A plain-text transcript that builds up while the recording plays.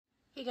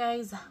Hey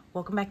guys,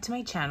 welcome back to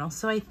my channel.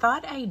 So I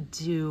thought I'd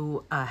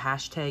do a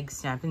hashtag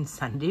Stampin'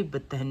 Sunday,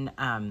 but then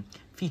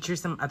feature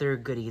some other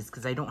goodies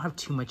because I don't have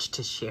too much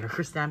to share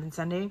for Stampin'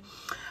 Sunday.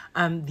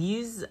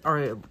 These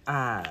are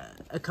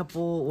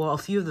a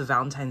few of the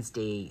Valentine's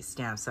Day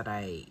stamps that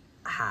I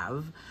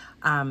have.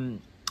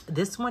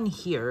 This one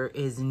here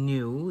is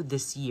new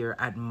this year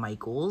at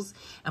Michael's,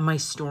 and my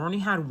store only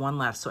had one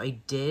left, so I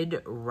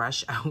did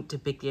rush out to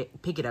pick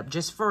it up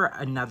just for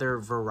another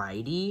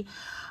variety.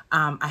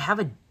 I have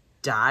a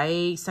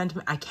die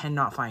sentiment. I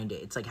cannot find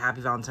it. It's like Happy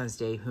Valentine's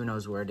Day. Who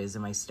knows where it is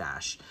in my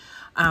stash.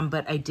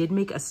 But I did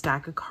make a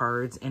stack of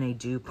cards, and I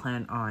do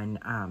plan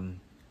on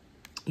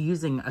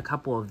using a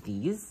couple of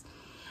these.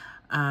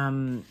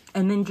 And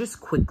then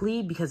just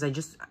quickly, because I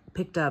just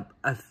picked up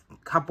a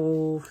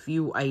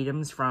few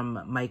items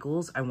from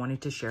Michael's, I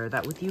wanted to share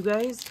that with you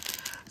guys.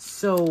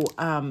 So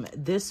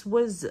this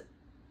was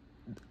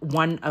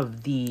one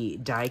of the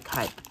die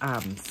cut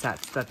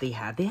sets that they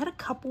had. They had a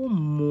couple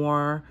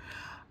more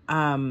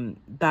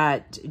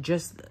that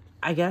just,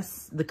 I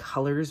guess the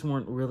colors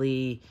weren't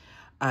really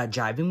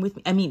jiving with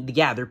me. I mean,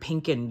 yeah, they're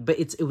pink, but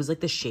it was like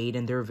the shade,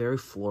 and they're very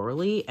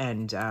florally,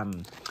 and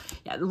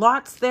yeah,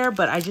 lots there,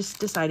 but I just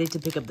decided to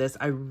pick up this.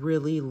 I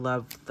really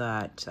love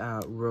that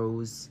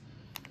rose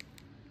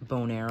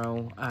bone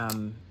arrow,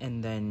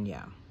 and then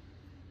yeah,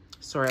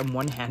 sorry, I'm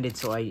one-handed,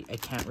 so I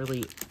can't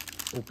really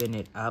open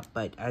it up,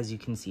 but as you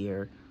can see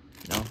here,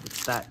 you know,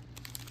 it's that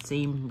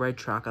same red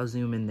chalk. I'll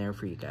zoom in there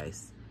for you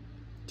guys.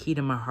 Key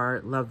to my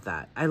heart, love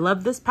that. I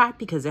love this pack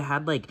because it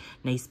had like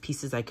nice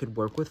pieces I could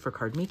work with for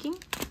card making.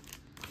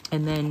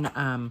 And then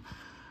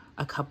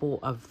a couple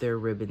of their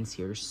ribbons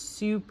here,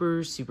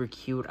 super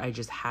cute. I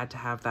just had to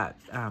have that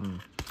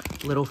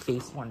little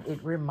face one.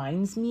 It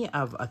reminds me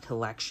of a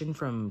collection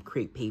from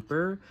Create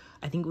Paper.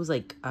 I think it was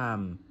like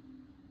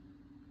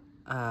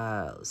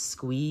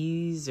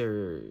Squeeze,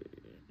 or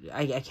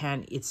I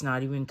can't, it's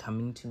not even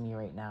coming to me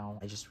right now.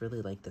 I just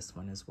really like this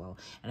one as well,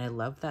 and I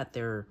love that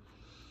they're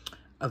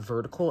a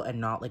vertical and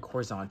not like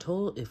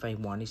horizontal. If I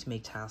wanted to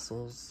make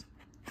tassels,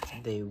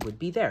 they would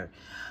be there.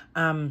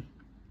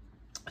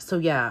 So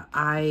yeah,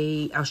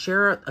 I'll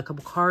share a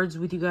couple cards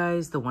with you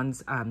guys. The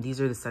ones, these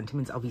are the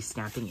sentiments I'll be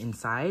stamping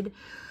inside.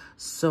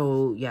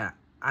 So yeah,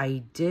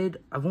 I've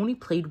only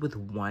played with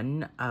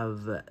one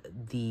of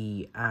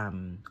the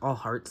All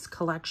Hearts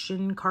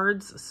collection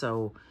cards.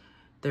 So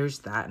there's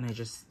that, and I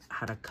just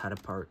had to cut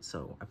apart,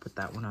 so I put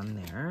that one on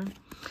there.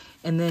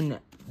 And then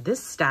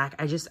this stack,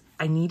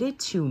 I needed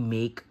to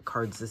make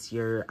cards this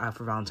year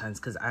for Valentine's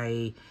because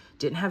I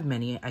didn't have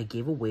many. I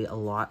gave away a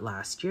lot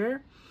last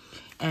year.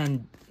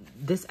 And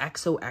this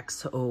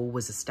XOXO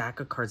was a stack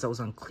of cards that was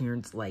on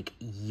clearance like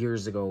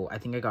years ago. I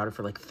think I got it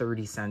for like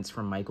 30 cents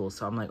from Michael's.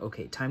 So I'm like,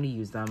 okay, time to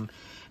use them.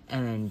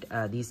 And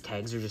these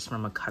tags are just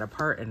from a cut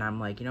apart. And I'm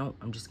like, you know,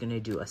 I'm just going to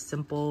do a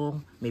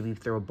simple, maybe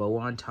throw a bow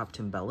on top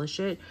to embellish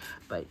it.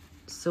 But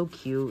so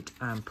cute.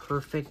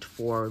 Perfect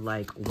for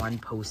like one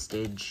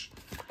postage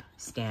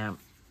stamp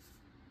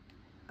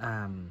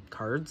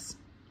cards.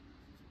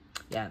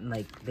 Yeah, and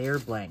like they're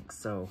blank,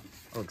 so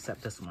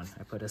except this one,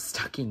 I put a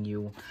stuck in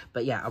you,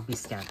 but yeah, I'll be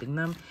stamping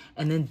them.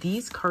 And then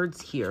these cards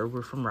here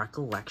were from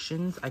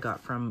Recollections. I got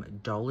from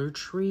Dollar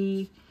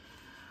Tree.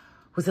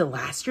 Was it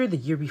last year, the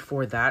year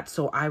before that?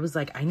 So I was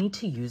like, I need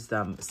to use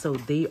them. So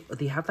they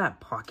have that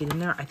pocket in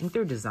there. I think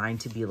they're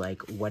designed to be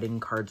like wedding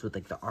cards with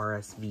like the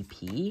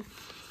RSVP.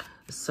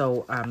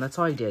 So that's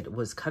all I did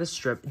was cut a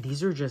strip.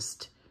 These are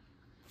just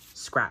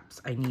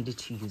scraps I needed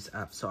to use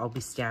up, so I'll be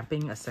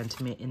stamping a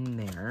sentiment in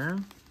there.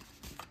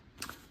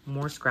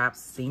 More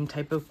scraps, same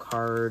type of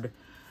card.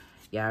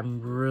 Yeah,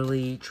 I'm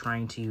really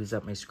trying to use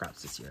up my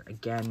scraps this year.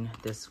 Again,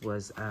 this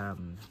was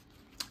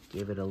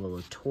gave it a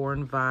little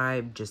torn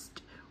vibe,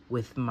 just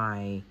with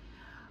my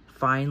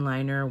fine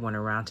liner. Went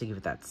around to give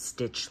it that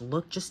stitch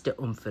look, just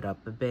to oomph it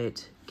up a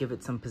bit, give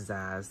it some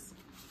pizzazz.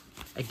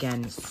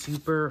 Again,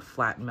 super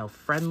flat mail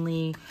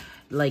friendly.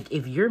 Like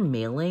if you're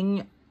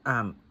mailing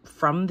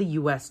from the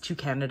US to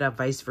Canada,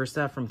 vice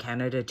versa from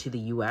Canada to the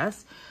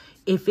US,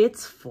 if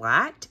it's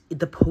flat,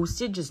 the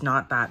postage is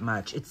not that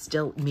much. It's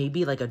still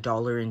maybe like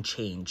 $1 and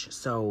change.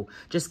 So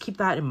just keep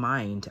that in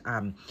mind.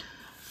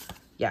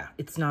 Yeah,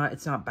 it's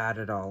not bad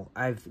at all.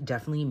 I've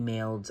definitely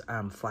mailed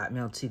flat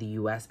mail to the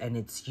US, and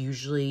it's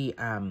usually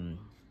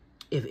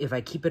if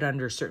I keep it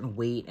under a certain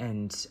weight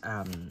and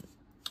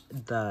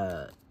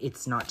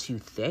it's not too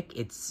thick,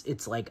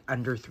 it's like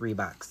under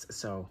 $3.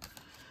 So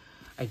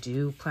I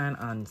do plan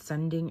on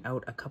sending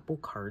out a couple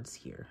cards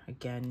here.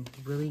 Again,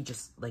 really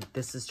just like,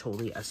 this is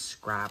totally a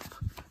scrap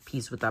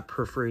piece with that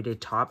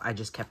perforated top. I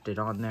just kept it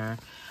on there.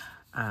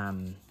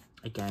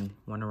 Again,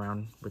 went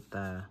around with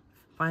the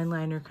fine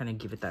liner, kind of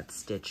give it that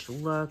stitch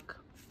look.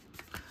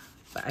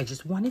 But I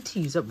just wanted to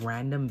use up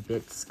random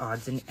bits,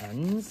 odds and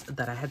ends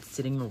that I had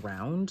sitting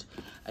around.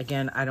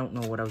 Again, I don't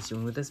know what I was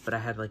doing with this, but I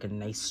had like a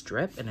nice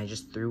strip, and I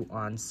just threw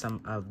on some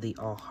of the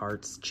All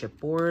Hearts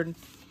chipboard.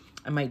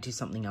 I might do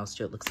something else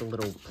to it. It looks a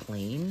little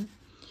plain.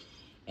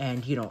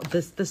 And you know,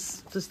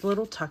 this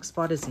little tuck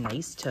spot is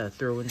nice to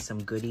throw in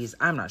some goodies.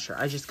 I'm not sure.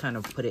 I just kind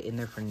of put it in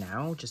there for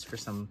now, just for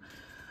some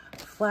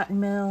flat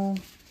mail.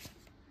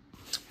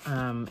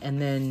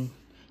 And then,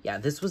 yeah,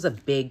 this was a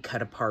big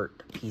cut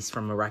apart piece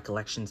from a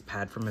recollections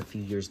pad from a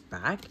few years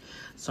back.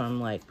 So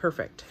I'm like,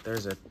 perfect.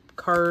 There's a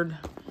card.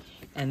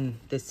 And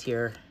this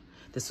here,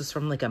 this was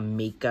from like a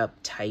makeup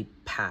type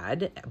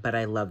pad, but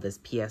I love this.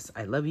 P.S.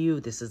 I love you.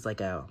 This is like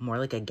a more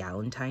like a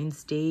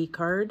Galentine's Day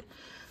card.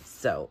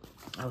 So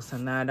I'll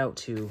send that out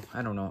to,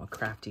 I don't know, a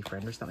crafty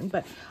friend or something.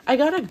 But I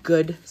got a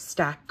good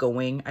stack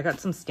going. I got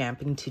some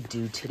stamping to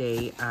do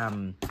today.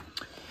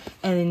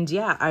 And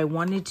yeah, I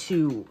wanted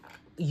to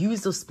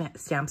use those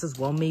stamps as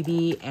well,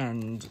 maybe.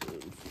 And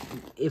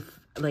if,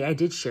 like, I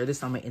did share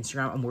this on my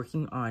Instagram, I'm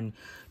working on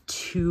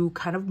 2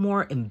 kind of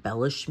more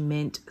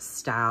embellishment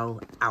style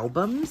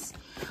albums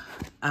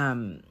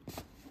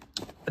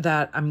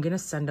that I'm gonna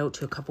send out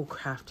to a couple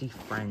crafty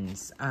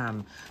friends.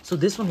 So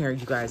this one here,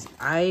 you guys,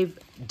 I've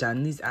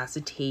done these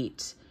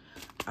acetate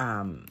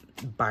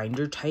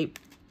binder type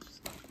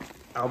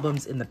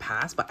albums in the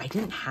past, but I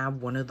didn't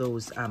have one of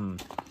those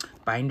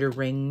binder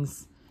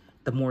rings,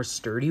 the more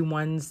sturdy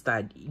ones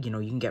that, you know,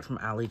 you can get from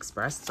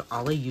AliExpress. So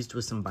all I used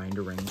was some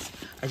binder rings.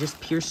 I just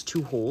pierced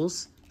 2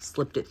 holes,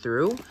 slipped it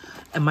through,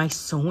 and my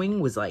sewing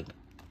was like,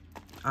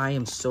 I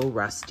am so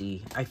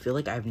rusty. I feel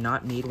like I've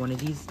not made one of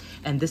these,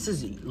 and this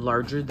is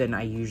larger than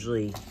I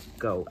usually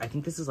go. I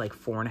think this is like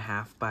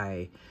 4.5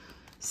 by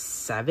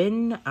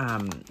 7,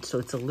 so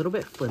it's a little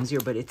bit flimsier,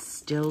 but it's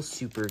still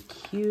super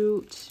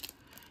cute.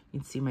 You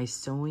can see my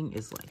sewing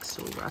is like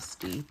so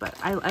rusty, but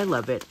I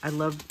love it.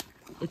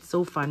 It's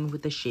so fun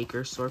with the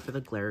shaker. Sorry for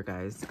the glare,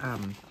 guys.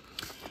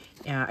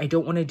 Yeah, I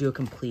don't want to do a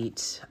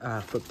complete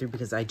flip through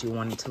because I do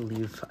want to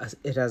leave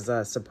it as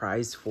a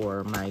surprise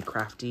for my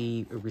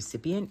crafty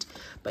recipient.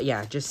 But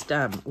yeah, just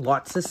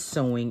lots of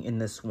sewing in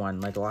this one,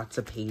 like lots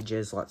of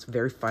pages,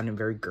 very fun and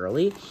very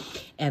girly.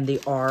 And they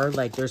are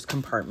like, there's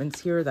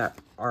compartments here that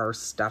are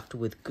stuffed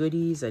with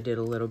goodies. I did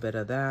a little bit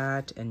of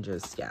that, and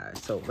just, yeah.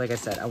 So like I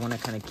said, I want to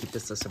kind of keep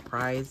this a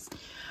surprise.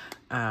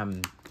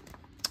 And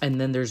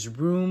then there's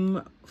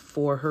room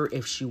for her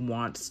if she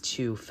wants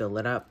to fill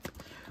it up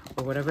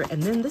or whatever.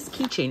 And then this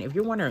keychain, if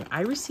you're wondering,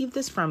 I received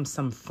this from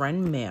some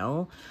friend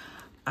mail,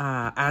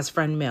 as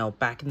friend mail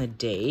back in the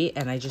day,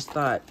 and I just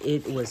thought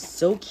it was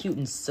so cute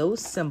and so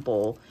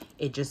simple.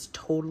 It just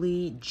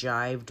totally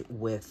jived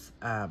with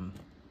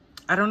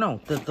I don't know,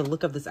 the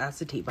look of this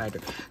acetate binder.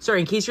 Sorry,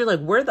 in case you're like,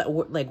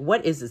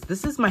 what is this?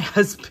 This is my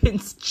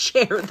husband's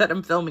chair that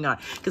I'm filming on,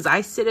 because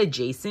I sit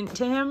adjacent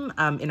to him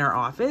in our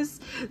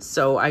office.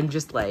 So I'm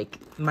just like,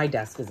 my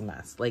desk is a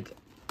mess. Like,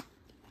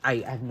 I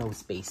have no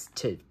space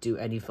to do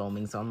any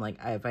filming. So I'm like,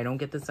 if I don't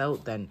get this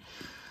out, then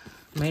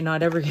I might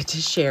not ever get to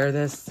share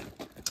this.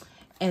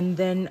 And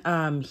then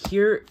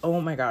here, oh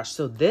my gosh.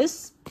 So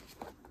this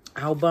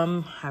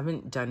album,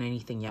 haven't done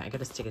anything yet. I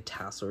gotta stick a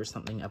tassel or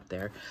something up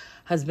there.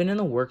 Has been in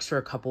the works for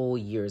a couple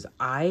years.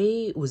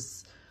 I'd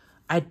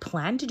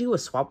planned to do a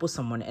swap with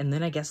someone, and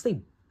then I guess they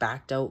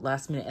backed out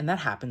last minute, and that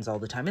happens all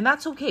the time. And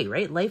that's okay,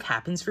 right? Life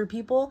happens for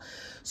people.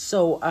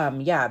 So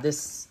yeah,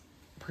 this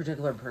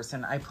particular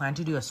person, I planned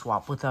to do a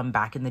swap with them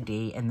back in the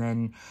day, and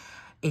then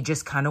it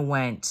just kind of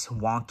went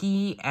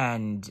wonky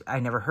and I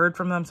never heard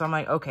from them. So I'm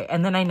like, okay.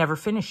 And then I never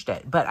finished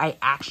it, but I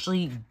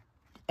actually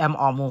am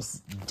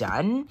almost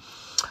done.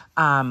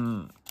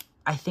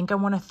 I think I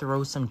want to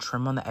throw some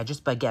trim on the edges,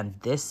 but again,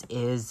 this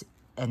is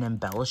an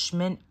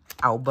embellishment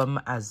album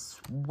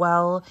as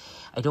well.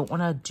 I don't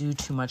want to do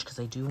too much because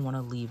I do want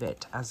to leave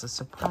it as a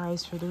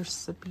surprise for the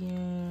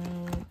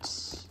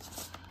recipient.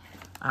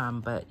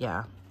 But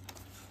yeah,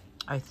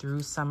 I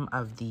threw some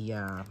of the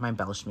my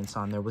embellishments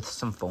on there with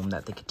some foam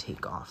that they could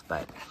take off.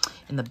 But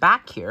in the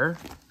back here,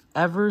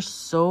 ever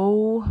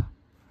so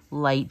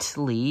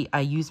lightly,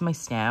 I use my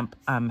stamp,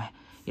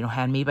 you know,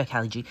 handmade by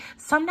Callie G.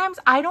 Sometimes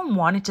I don't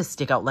want it to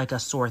stick out like a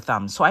sore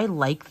thumb. So I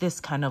like this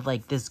kind of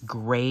like this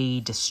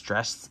gray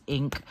distress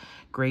ink,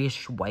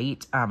 grayish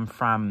white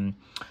from,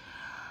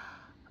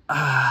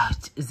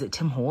 is it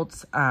Tim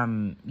Holtz?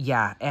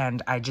 Yeah,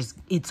 and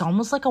it's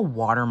almost like a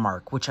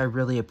watermark, which I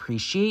really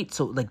appreciate.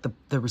 So like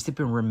the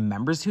recipient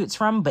remembers who it's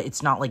from, but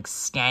it's not like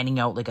standing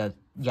out like a,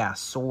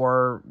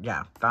 sore,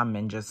 thumb,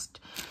 and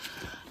just,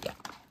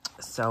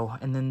 So,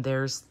 and then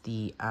there's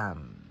the,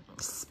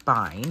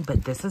 spine,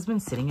 but this has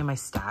been sitting in my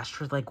stash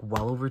for like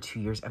well over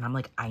 2 years, and I'm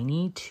like, I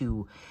need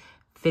to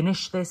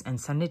finish this and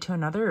send it to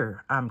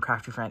another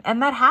crafty friend.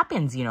 And that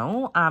happens, you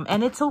know,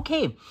 and it's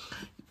okay.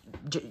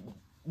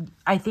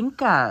 I think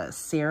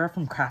Sarah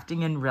from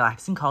Crafting and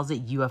Relaxing calls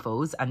it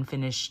UFOs,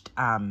 unfinished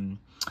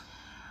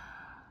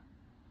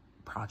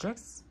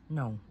projects.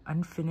 No,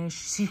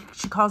 unfinished.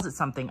 She calls it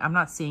something. I'm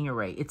not saying it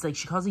right. It's like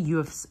she calls it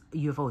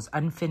UFOs,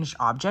 unfinished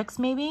objects,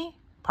 maybe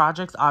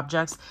projects,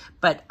 objects.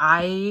 But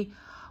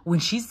when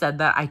she said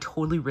that, I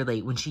totally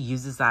relate when she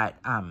uses that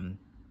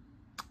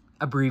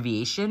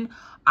abbreviation.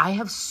 I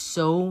have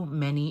so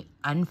many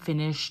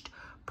unfinished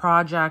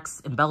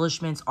projects,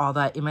 embellishments, all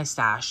that in my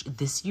stash.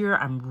 This year,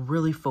 I'm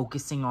really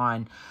focusing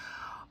on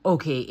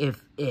okay,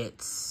 if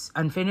it's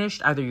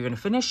unfinished, either you're going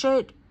to finish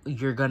it,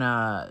 you're going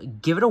to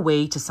give it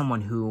away to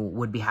someone who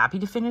would be happy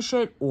to finish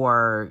it,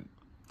 or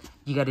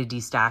you got to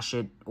destash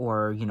it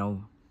or, you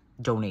know,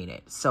 donate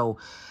it. So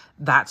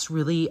that's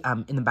really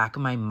in the back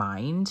of my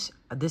mind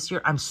this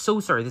year. I'm so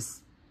sorry.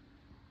 This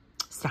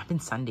Stampin'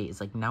 Sunday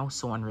is like now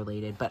so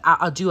unrelated, but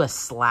I'll do a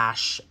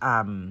slash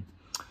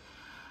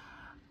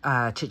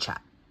chit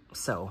chat.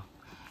 So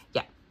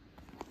yeah,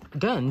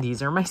 again,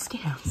 these are my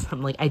stamps.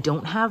 I'm like, I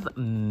don't have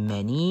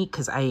many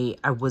because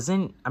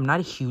I'm not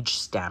a huge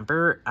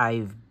stamper.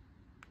 I've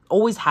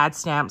always had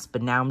stamps,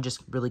 but now I'm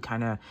just really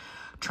kind of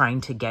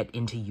trying to get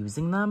into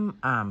using them.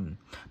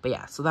 But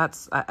yeah, so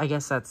that's, I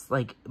guess that's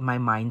like my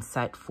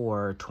mindset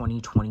for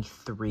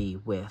 2023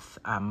 with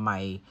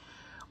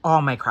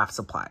all my craft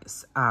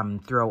supplies,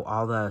 throughout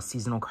all the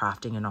seasonal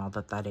crafting and all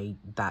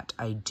that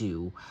I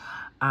do.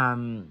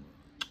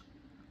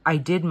 I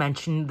did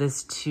mention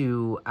this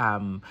to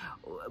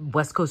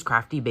West Coast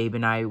Crafty Babe,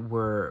 and I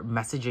were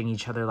messaging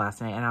each other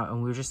last night,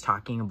 and we were just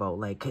talking about,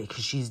 like,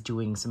 because she's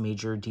doing some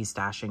major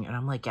destashing, and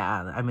I'm like,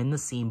 yeah, I'm in the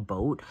same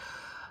boat.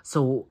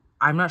 So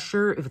I'm not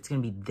sure if it's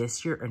going to be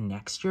this year or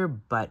next year,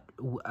 but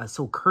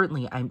so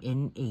currently I'm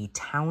in a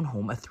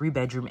townhome, a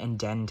 3-bedroom and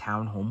den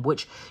townhome,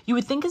 which you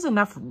would think is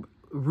enough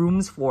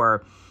rooms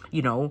for,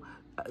 you know,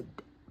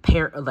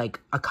 like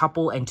a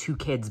couple and 2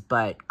 kids,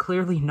 but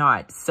clearly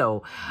not.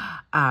 So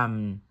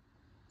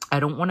I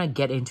don't want to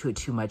get into it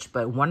too much,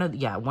 but one of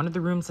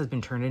the rooms has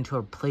been turned into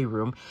a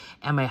playroom,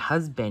 and my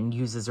husband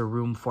uses a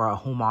room for a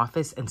home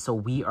office, and so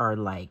we are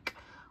like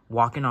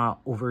walking all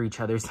over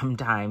each other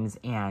sometimes,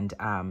 and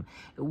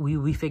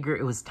we figure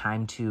it was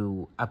time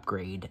to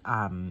upgrade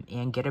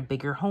and get a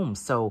bigger home.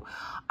 So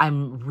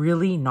I'm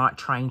really not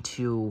trying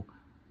to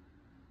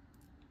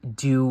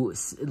do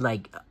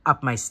like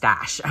up my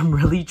stash. I'm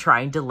really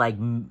trying to like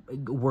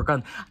work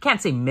on, I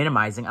can't say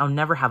minimizing. I'll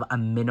never have a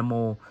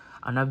minimal,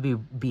 I'll never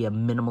be a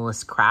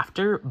minimalist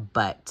crafter,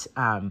 but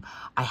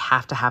I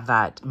have to have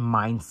that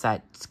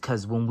mindset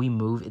because when we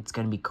move, it's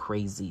going to be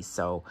crazy.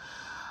 So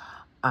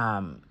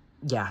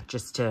yeah,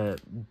 just to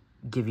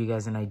give you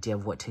guys an idea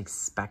of what to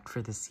expect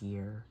for this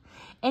year.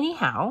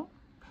 Anyhow,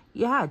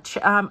 yeah,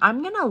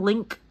 I'm going to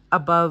link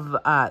above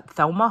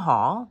Thelma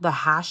Hall, the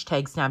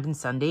hashtag Stampin'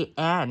 Sunday,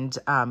 and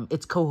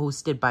it's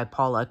co-hosted by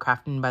Paula,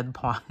 Crafting by the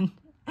Pond.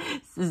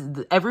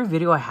 Every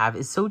video I have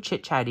is so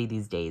chit-chatty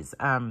these days.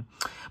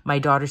 My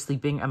daughter's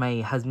sleeping and my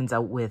husband's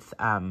out with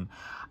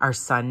our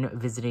son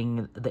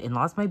visiting the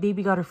in-laws. My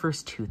baby got her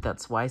first tooth,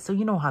 that's why. So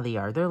you know how they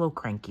are. They're a little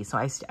cranky. So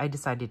I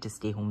decided to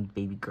stay home with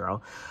baby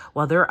girl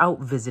while they're out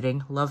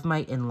visiting. Love my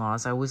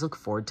in-laws. I always look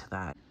forward to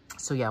that.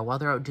 So yeah, while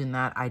they're out doing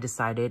that, I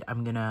decided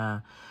I'm going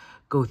to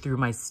go through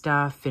my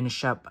stuff,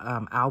 finish up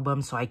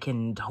albums so I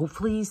can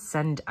hopefully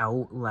send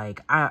out,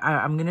 like,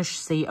 I'm going to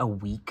say a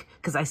week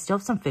because I still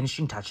have some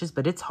finishing touches,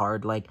 but it's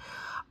hard. Like,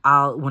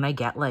 when I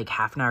get like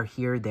half an hour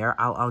here or there,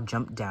 I'll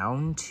jump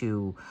down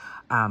to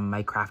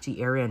my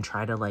crafty area and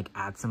try to like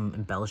add some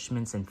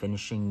embellishments and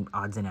finishing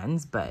odds and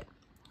ends, but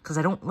because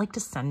I don't like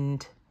to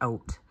send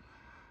out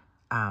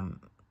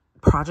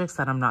projects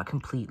that I'm not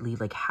completely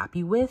like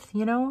happy with,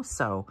 you know.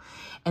 So,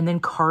 and then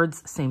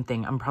cards, same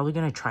thing. I'm probably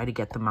gonna try to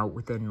get them out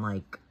within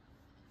like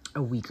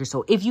a week or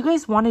so. If you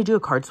guys want to do a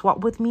card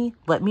swap with me,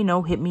 let me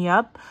know, hit me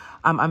up.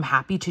 I'm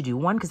happy to do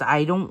one because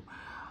I don't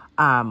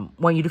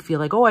want you to feel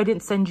like, oh, I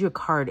didn't send you a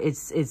card.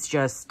 It's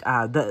just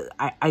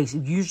I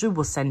usually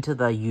will send to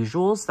the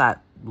usuals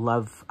that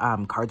love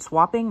card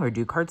swapping or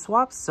do card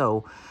swaps.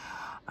 So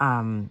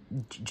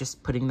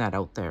just putting that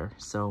out there.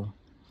 So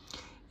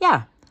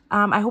yeah.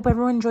 I hope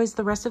everyone enjoys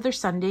the rest of their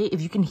Sunday. If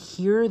you can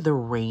hear the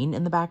rain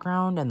in the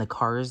background and the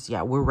cars,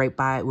 yeah, we're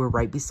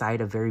right beside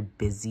a very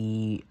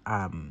busy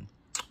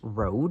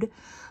road.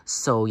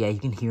 So yeah, you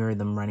can hear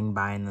them running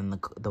by, and then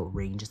the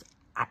rain just,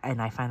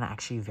 and I find that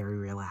actually very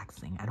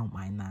relaxing. I don't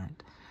mind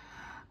that.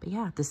 But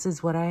yeah, this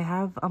is what I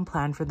have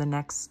planned for the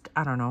next,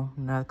 I don't know,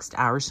 next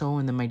hour or so,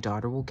 and then my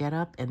daughter will get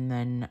up, and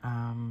then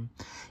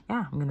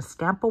yeah, I'm gonna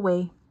stamp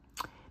away.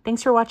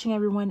 Thanks for watching,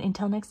 everyone.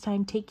 Until next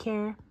time, take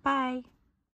care. Bye.